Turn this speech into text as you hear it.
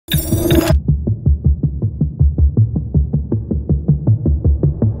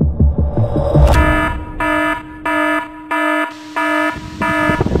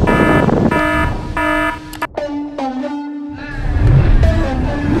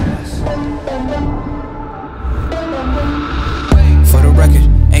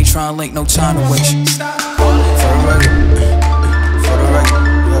trying to link, no time to waste. For the record, for the record,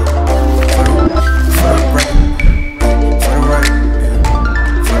 for the record, for the record,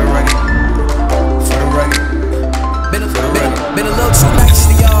 for the record, for the record. Been a little too nice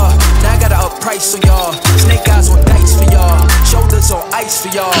to y'all. Now I gotta up price on y'all. Snake eyes on dice for y'all. Shoulders on ice for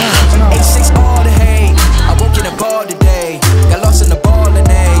y'all. A6 all the hay. I woke in the bar today. Got lost in the ball and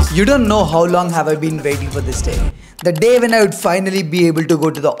A's. You don't know how long have I been waiting for this day. The day when I would finally be able to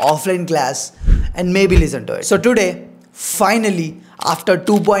go to the offline class and maybe listen to it. So today, finally, after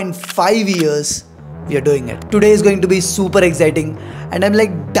 2.5 years, we are doing it. Today is going to be super exciting and I'm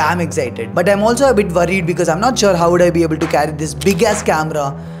like damn excited. But I'm also a bit worried because I'm not sure how would I be able to carry this big ass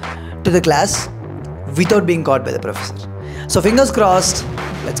camera to the class without being caught by the professor. So fingers crossed,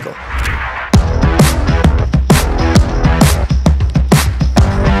 let's go.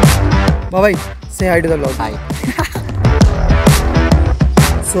 Bye bye. Say hi to the vlog. Hi.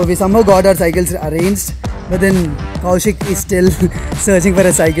 So we somehow got our cycles arranged, but then Kaushik is still searching for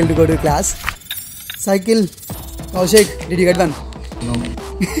a cycle to go to class. Cycle. Kaushik, did you get one? No.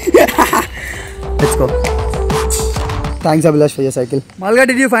 Let's go. Thanks Abhilash for your cycle. Malga,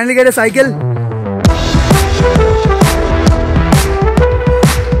 did you finally get a cycle?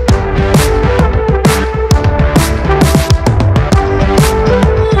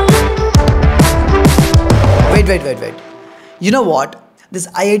 Wait. You know what? This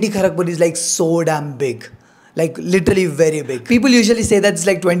IIT Kharagpur is like so damn big. Like literally very big. People usually say that it's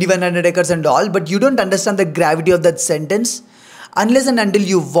like 2100 acres and all, but you don't understand the gravity of that sentence unless and until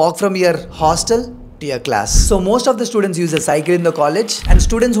you walk from your hostel to your class. So most of the students use a cycle in the college, and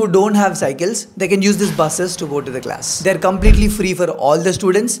students who don't have cycles, they can use these buses to go to the class. They're completely free for all the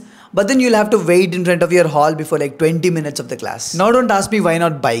students, but then you'll have to wait in front of your hall before like 20 minutes of the class. Now don't ask me why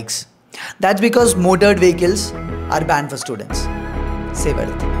not bikes. That's because motored vehicles are banned for students. Save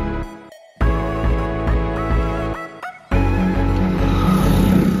everything.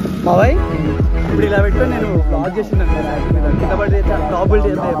 Mavai? ఇప్పుడు ఇలా పెట్టుకొని నేను blog చేసిందాను కదా కింద పడి topple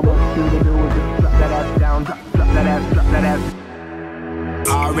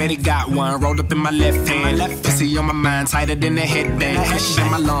Already got one rolled up in my left hand. Left pussy on my mind, tighter than a headband. Hush in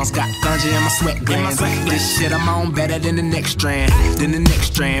my lungs, got ganja in my sweat glands. This shit I'm on better than the next strand. Then the next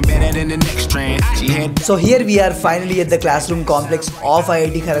strand, better than the next strand. She had. So here we are finally at the classroom complex of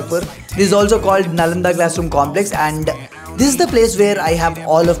IIT Kharagpur. This is also called Nalanda Classroom Complex, and this is the place where I have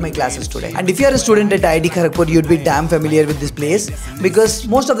all of my classes today. And if you are a student at IIT Kharagpur, you'd be damn familiar with this place because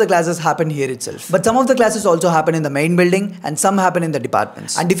most of the classes happen here itself. But some of the classes also happen in the main building and some happen in the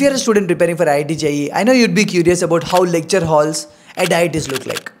departments. And if you are a student preparing for IIT JEE, I know you'd be curious about how lecture halls at IITs look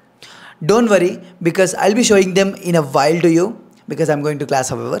like. Don't worry, because I'll be showing them in a while to you because I'm going to class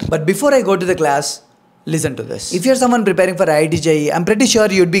however. But before I go to the class, listen to this. If you're someone preparing for IIT JEE, I'm pretty sure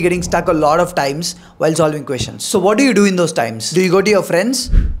you'd be getting stuck a lot of times while solving questions. So what do you do in those times? Do you go to your friends,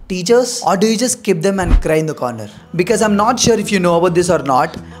 teachers, or do you just skip them and cry in the corner? Because I'm not sure if you know about this or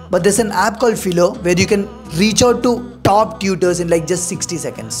not, but there's an app called Philo where you can reach out to top tutors in like just 60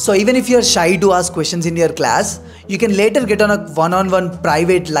 seconds. So even if you're shy to ask questions in your class, you can later get on a one-on-one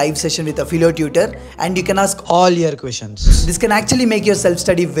private live session with a Philo tutor and you can ask all your questions. This can actually make your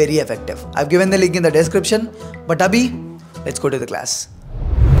self-study very effective. I've given the link in the description. But Abhi, let's go to the class.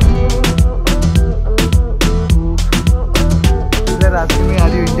 They're asking me,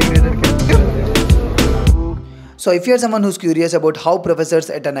 are you integrated chemistry? So if you're someone who's curious about how professors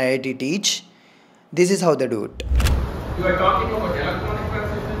at an IIT teach, this is how they do it. You are talking about electronic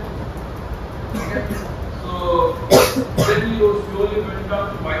transition. Okay. So then you slowly went down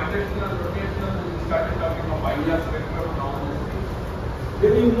to vibrational, rotational, and you started talking about IR spectrum and all these things.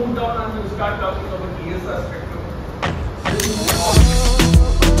 Then you moved down and you start talking about ESR spectrum. Then you move on.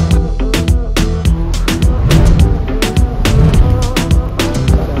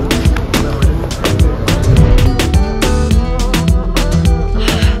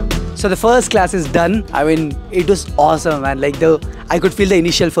 So the first class is done. I mean, it was awesome, man. Like I could feel the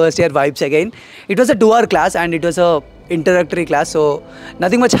initial first year vibes again. It was a 2-hour class and it was a introductory class, so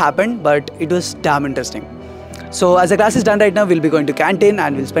nothing much happened, but it was damn interesting. So as the class is done right now, we'll be going to Canteen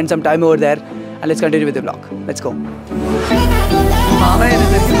and we'll spend some time over there, and let's continue with the vlog. Let's go.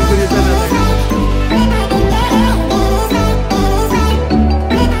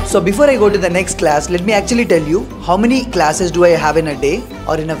 So before I go to the next class, let me actually tell you how many classes do I have in a day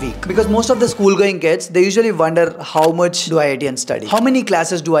or in a week. Because most of the school going kids, they usually wonder how much do IITians study? How many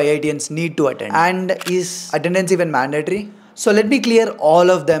classes do IITians need to attend? And is attendance even mandatory? So let me clear all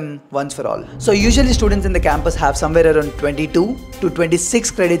of them once for all. So usually students in the campus have somewhere around 22 to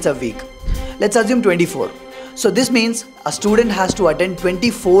 26 credits a week. Let's assume 24. So this means a student has to attend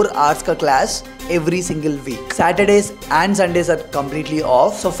 24 hours ka class every single week. Saturdays and Sundays are completely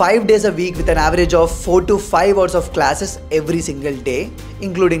off. So 5 days a week with an average of 4 to 5 hours of classes every single day,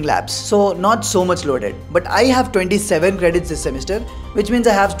 including labs. So not so much loaded. But I have 27 credits this semester, which means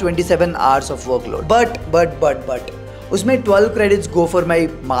I have 27 hours of workload. But usme 12 credits go for my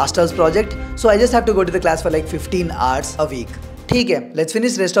master's project. So I just have to go to the class for like 15 hours a week. ठीक है, let's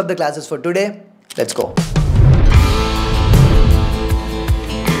finish rest of the classes for today. Let's go.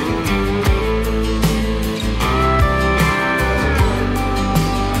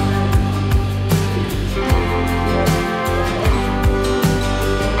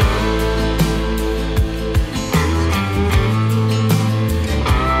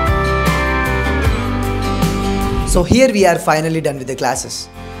 So here we are finally done with the classes.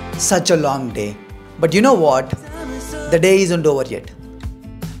 Such a long day. But you know what? The day isn't over yet.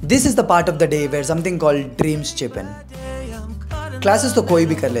 This is the part of the day where something called dreams chip in. Classes to koi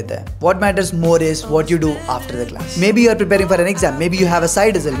bhi kar leta hai. What matters more is what you do after the class. Maybe you are preparing for an exam. Maybe you have a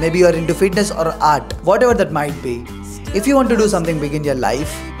side hustle. Maybe you are into fitness or art. Whatever that might be. If you want to do something big in your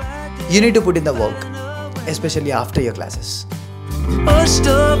life, you need to put in the work. Especially after your classes. Pushed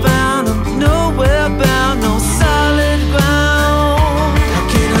around, I'm nowhere bound, no solid ground. How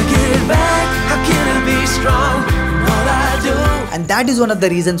can I get it back? How can I be strong in all I do? And that is one of the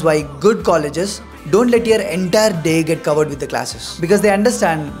reasons why good colleges don't let your entire day get covered with the classes. Because they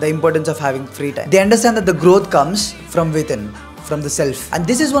understand the importance of having free time. They understand that the growth comes from within, from the self. And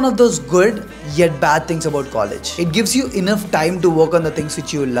this is one of those good yet bad things about college. It gives you enough time to work on the things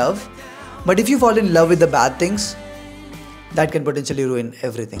which you love. But if you fall in love with the bad things, that can potentially ruin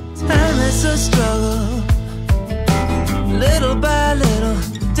everything. And it's a struggle, little by little,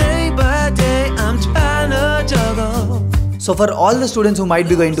 day by day, I'm trying to juggle. So for all the students who might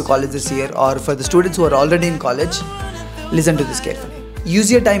be going to college this year, or for the students who are already in college, listen to this carefully. Use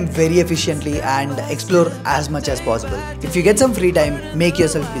your time very efficiently and explore as much as possible. If you get some free time, make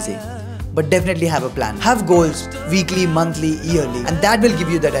yourself busy. But definitely have a plan. Have goals, weekly, monthly, yearly, and that will give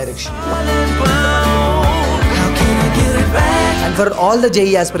you the direction. And for all the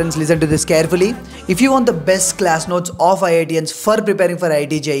JEE aspirants, listen to this carefully. If you want the best class notes of IITians for preparing for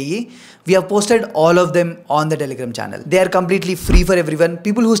IIT JEE, we have posted all of them on the Telegram channel. They are completely free for everyone.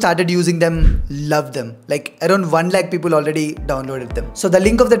 People who started using them love them. Like around 1 lakh people already downloaded them. So the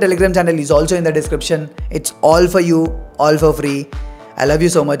link of the Telegram channel is also in the description. It's all for you, all for free. I love you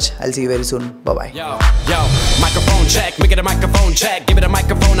so much. I'll see you very soon. Bye-bye. Yo, microphone check, make it a microphone check. Give it a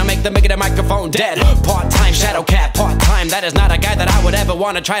microphone, I make the microphone dead. Part-time shadow cat, part-time, that is not a guy that I would ever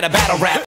want to try to battle rap.